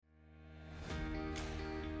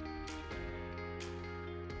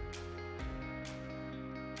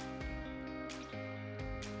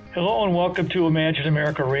Hello and welcome to Imagine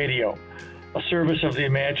America Radio, a service of the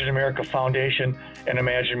Imagine America Foundation and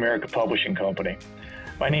Imagine America Publishing Company.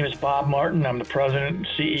 My name is Bob Martin. I'm the president and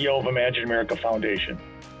CEO of Imagine America Foundation.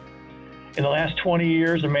 In the last 20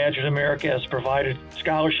 years, Imagine America has provided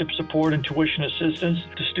scholarship support and tuition assistance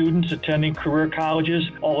to students attending career colleges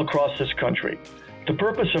all across this country. The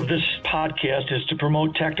purpose of this podcast is to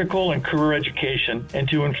promote technical and career education and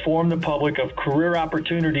to inform the public of career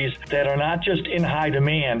opportunities that are not just in high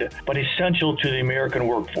demand, but essential to the American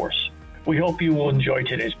workforce. We hope you will enjoy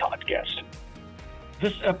today's podcast.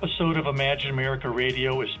 This episode of Imagine America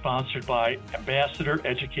Radio is sponsored by Ambassador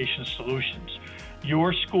Education Solutions,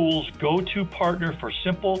 your school's go-to partner for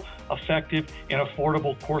simple, effective, and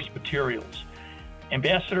affordable course materials.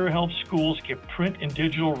 Ambassador helps schools get print and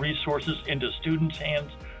digital resources into students' hands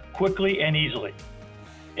quickly and easily.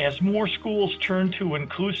 As more schools turn to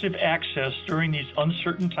inclusive access during these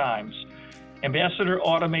uncertain times, Ambassador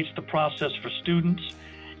automates the process for students,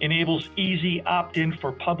 enables easy opt-in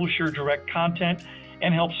for publisher direct content,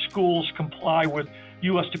 and helps schools comply with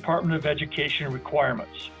U.S. Department of Education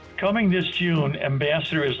requirements. Coming this June,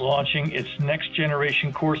 Ambassador is launching its next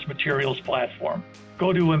generation course materials platform.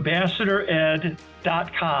 Go to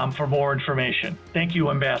ambassadored.com for more information. Thank you,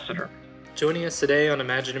 Ambassador. Joining us today on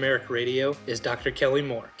Imagine America Radio is Dr. Kelly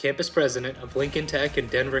Moore, Campus President of Lincoln Tech in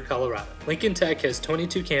Denver, Colorado. Lincoln Tech has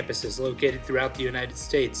 22 campuses located throughout the United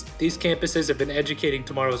States. These campuses have been educating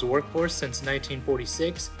tomorrow's workforce since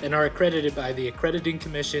 1946 and are accredited by the Accrediting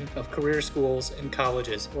Commission of Career Schools and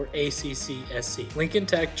Colleges, or ACCSC. Lincoln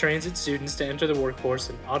Tech trains its students to enter the workforce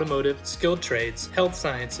in automotive, skilled trades, health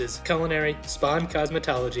sciences, culinary, spa and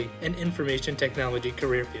cosmetology, and information technology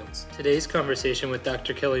career fields. Today's conversation with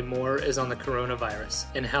Dr. Kelly Moore is on the coronavirus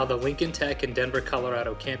and how the Lincoln Tech in Denver,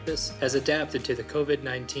 Colorado campus has adapted to the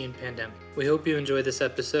COVID-19 pandemic. We hope you enjoy this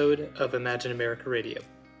episode of Imagine America Radio.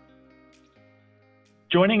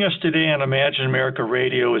 Joining us today on Imagine America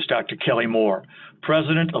Radio is Dr. Kelly Moore,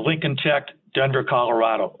 President of Lincoln Tech, Denver,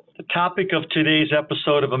 Colorado. The topic of today's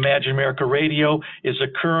episode of Imagine America Radio is the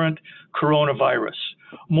current coronavirus.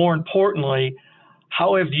 More importantly,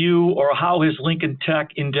 how has Lincoln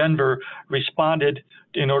Tech in Denver responded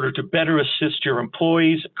in order to better assist your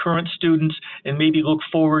employees, current students, and maybe look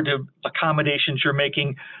forward to accommodations you're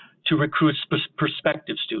making to recruit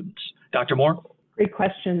prospective students? Dr. Moore? Great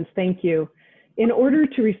questions. Thank you. In order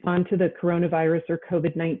to respond to the coronavirus or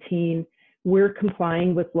COVID-19, we're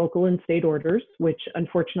complying with local and state orders, which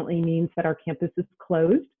unfortunately means that our campus is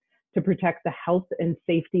closed to protect the health and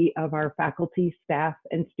safety of our faculty, staff,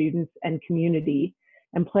 and students and community,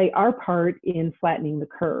 and play our part in flattening the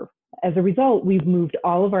curve. As a result, we've moved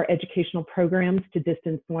all of our educational programs to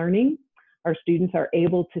distance learning. Our students are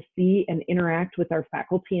able to see and interact with our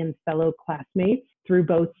faculty and fellow classmates through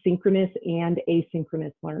both synchronous and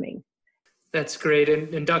asynchronous learning. That's great.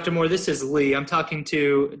 And Dr. Moore, this is Lee. I'm talking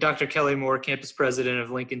to Dr. Kelly Moore, Campus President of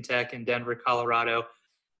Lincoln Tech in Denver, Colorado.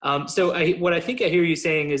 What I think I hear you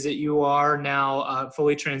saying is that you are now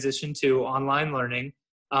fully transitioned to online learning.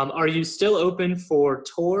 Are you still open for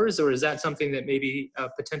tours, or is that something that maybe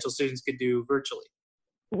potential students could do virtually?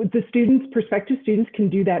 Prospective students can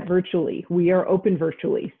do that virtually. We are open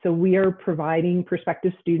virtually. So we are providing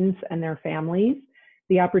prospective students and their families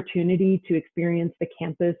the opportunity to experience the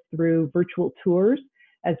campus through virtual tours,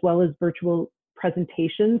 as well as virtual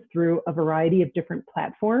presentations through a variety of different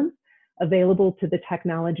platforms available to the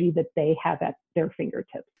technology that they have at their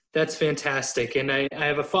fingertips. That's fantastic. And I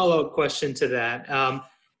have a follow-up question to that.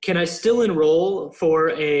 Can I still enroll for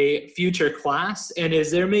a future class? And is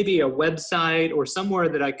there maybe a website or somewhere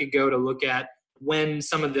that I could go to look at when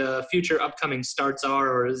some of the future upcoming starts are,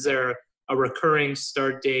 or is there a recurring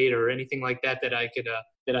start date or anything like that that I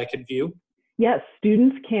could view? Yes,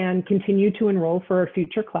 students can continue to enroll for a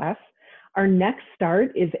future class. Our next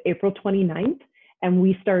start is April 29th, and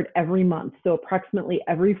we start every month. So approximately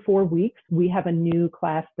every 4 weeks, we have a new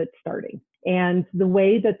class that's starting. And the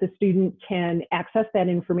way that the student can access that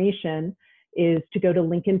information is to go to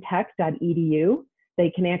lincolntech.edu. They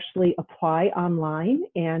can actually apply online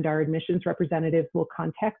and our admissions representatives will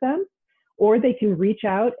contact them, or they can reach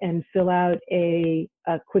out and fill out a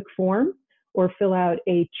quick form or fill out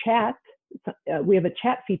a chat. We have a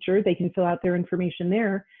chat feature. They can fill out their information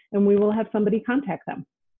there and we will have somebody contact them.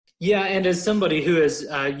 Yeah, and as somebody who has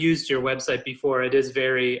used your website before, it is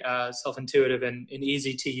very self-intuitive and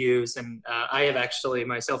easy to use. And I have actually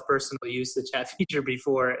myself personally used the chat feature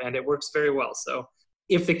before, and it works very well. So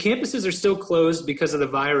if the campuses are still closed because of the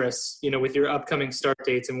virus, with your upcoming start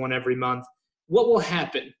dates and one every month, what will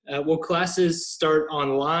happen? Will classes start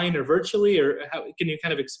online or virtually, or how can you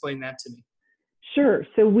kind of explain that to me? Sure.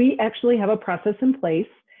 So we actually have a process in place.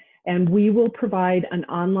 And we will provide an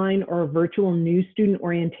online or a virtual new student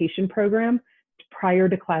orientation program prior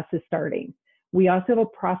to classes starting. We also have a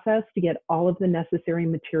process to get all of the necessary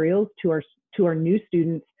materials to our new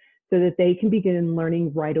students so that they can begin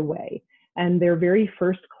learning right away. And their very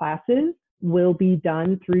first classes will be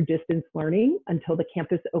done through distance learning until the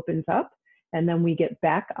campus opens up. And then we get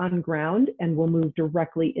back on ground and we'll move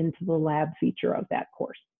directly into the lab feature of that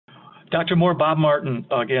course. Dr. Moore, Bob Martin,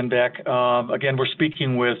 again back. Again, we're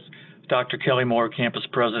speaking with Dr. Kelly Moore, Campus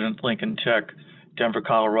President, Lincoln Tech, Denver,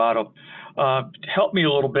 Colorado. Help me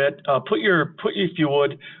a little bit. If you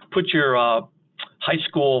would, put your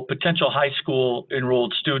potential high school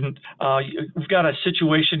enrolled student. We've got a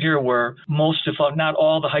situation here where most, if not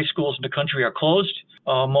all, the high schools in the country are closed.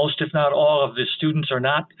 Most, if not all, of the students are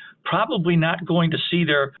probably not going to see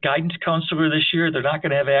their guidance counselor this year. They're not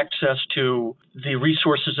going to have access to the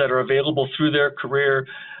resources that are available through their career,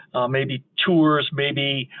 maybe tours,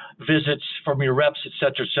 maybe visits from your reps, et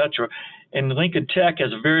cetera, et cetera. And Lincoln Tech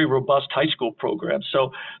has a very robust high school program.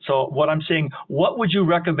 So what I'm saying, what would you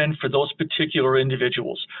recommend for those particular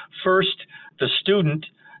individuals? First, the student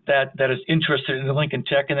that is interested in Lincoln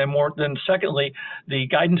Tech, and then secondly, the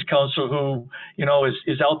guidance counselor who,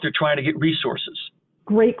 is out there trying to get resources.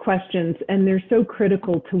 Great questions, and they're so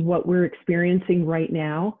critical to what we're experiencing right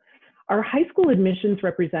now. Our high school admissions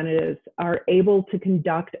representatives are able to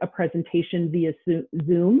conduct a presentation via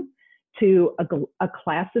Zoom to a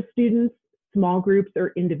class of students, small groups,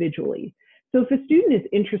 or individually. So if a student is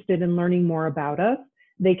interested in learning more about us,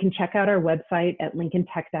 they can check out our website at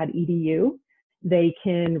lincolntech.edu. They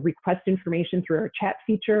can request information through our chat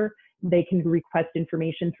feature. They can request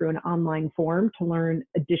information through an online form to learn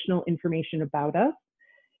additional information about us.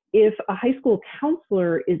 If a high school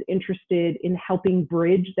counselor is interested in helping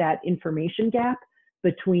bridge that information gap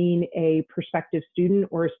between a prospective student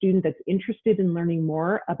or a student that's interested in learning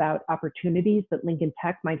more about opportunities that Lincoln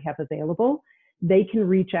Tech might have available, they can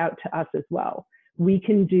reach out to us as well. We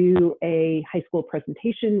can do a high school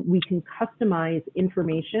presentation. We can customize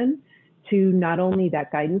information to not only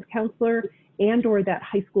that guidance counselor and or that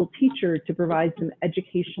high school teacher to provide some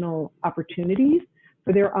educational opportunities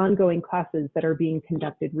for their ongoing classes that are being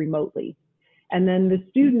conducted remotely. And then the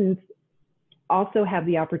students also have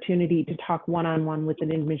the opportunity to talk one-on-one with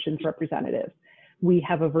an admissions representative. We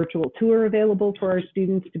have a virtual tour available for our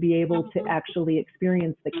students to be able to actually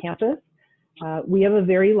experience the campus. We have a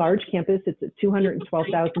very large campus. It's a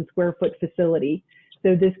 212,000 square foot facility.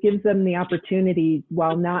 So this gives them the opportunity,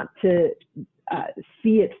 while not to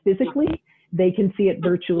see it physically, they can see it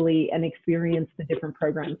virtually and experience the different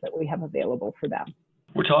programs that we have available for them.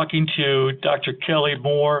 We're talking to Dr. Kelly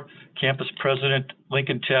Moore, Campus President,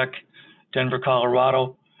 Lincoln Tech, Denver,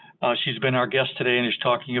 Colorado. She's been our guest today and is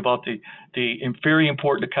talking about the very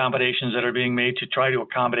important accommodations that are being made to try to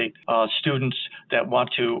accommodate students that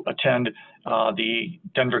want to attend the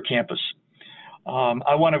Denver campus.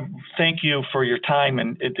 I want to thank you for your time,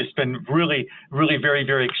 and it's been really, really very,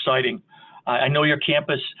 very exciting. I know your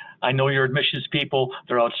campus. I know your admissions people.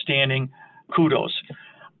 They're outstanding. Kudos.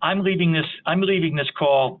 I'm leaving this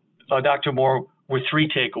call, Dr. Moore, with 3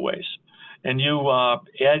 takeaways. And you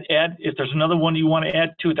add if there's another one you want to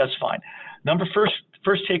add to it, that's fine.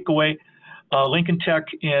 First takeaway, Lincoln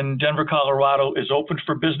Tech in Denver, Colorado is open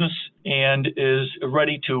for business and is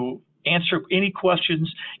ready to answer any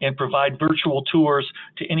questions and provide virtual tours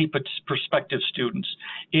to any prospective students.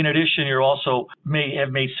 In addition, you also may have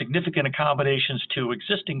made significant accommodations to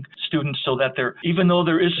existing students so that even though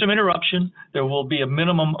there is some interruption, there will be a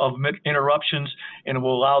minimum of interruptions, and it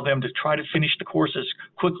will allow them to try to finish the course as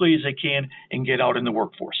quickly as they can and get out in the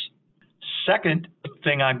workforce. Second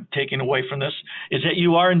thing I'm taking away from this is that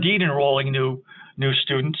you are indeed enrolling new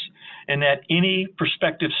students, and that any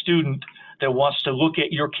prospective student that wants to look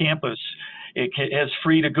at your campus, it is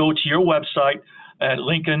free to go to your website at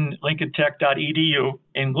lincolntech.edu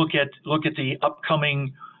and look at the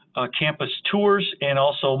upcoming campus tours, and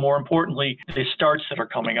also, more importantly, the starts that are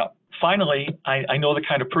coming up. Finally, I know the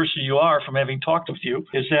kind of person you are from having talked with you,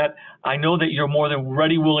 is that I know that you're more than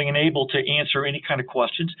ready, willing, and able to answer any kind of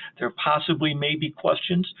questions. There possibly may be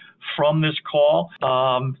questions from this call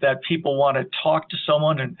that people want to talk to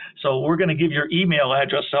someone. And so we're going to give your email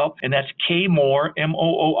address out, and that's kmoore,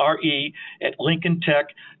 M-O-O-R-E, at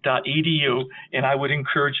lincolntech.edu. And I would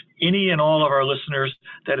encourage any and all of our listeners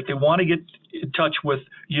that if they want to get in touch with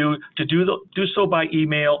you, to do so by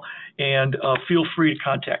email, and feel free to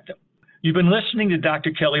contact them. You've been listening to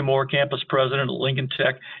Dr. Kelly Moore, Campus President at Lincoln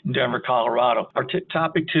Tech in Denver, Colorado. Our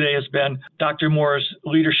topic today has been Dr. Moore's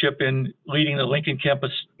leadership in leading the Lincoln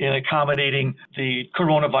campus in accommodating the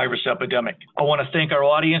coronavirus epidemic. I want to thank our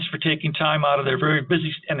audience for taking time out of their very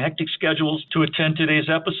busy and hectic schedules to attend today's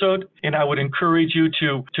episode. And I would encourage you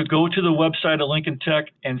to go to the website of Lincoln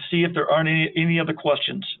Tech and see if there aren't any other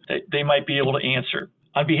questions that they might be able to answer.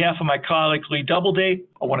 On behalf of my colleague, Lee Doubleday,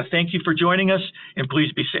 I want to thank you for joining us, and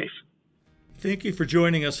please be safe. Thank you for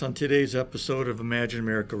joining us on today's episode of Imagine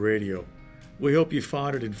America Radio. We hope you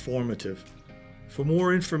found it informative. For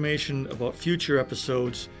more information about future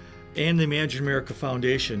episodes and the Imagine America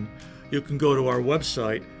Foundation, you can go to our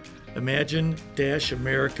website,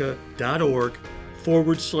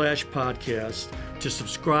 imagine-america.org/podcast, to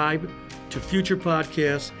subscribe to future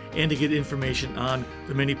podcasts and to get information on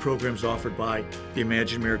the many programs offered by the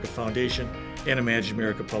Imagine America Foundation and Imagine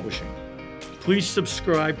America Publishing. Please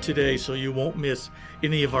subscribe today so you won't miss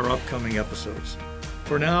any of our upcoming episodes.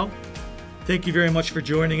 For now, thank you very much for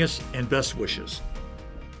joining us, and best wishes.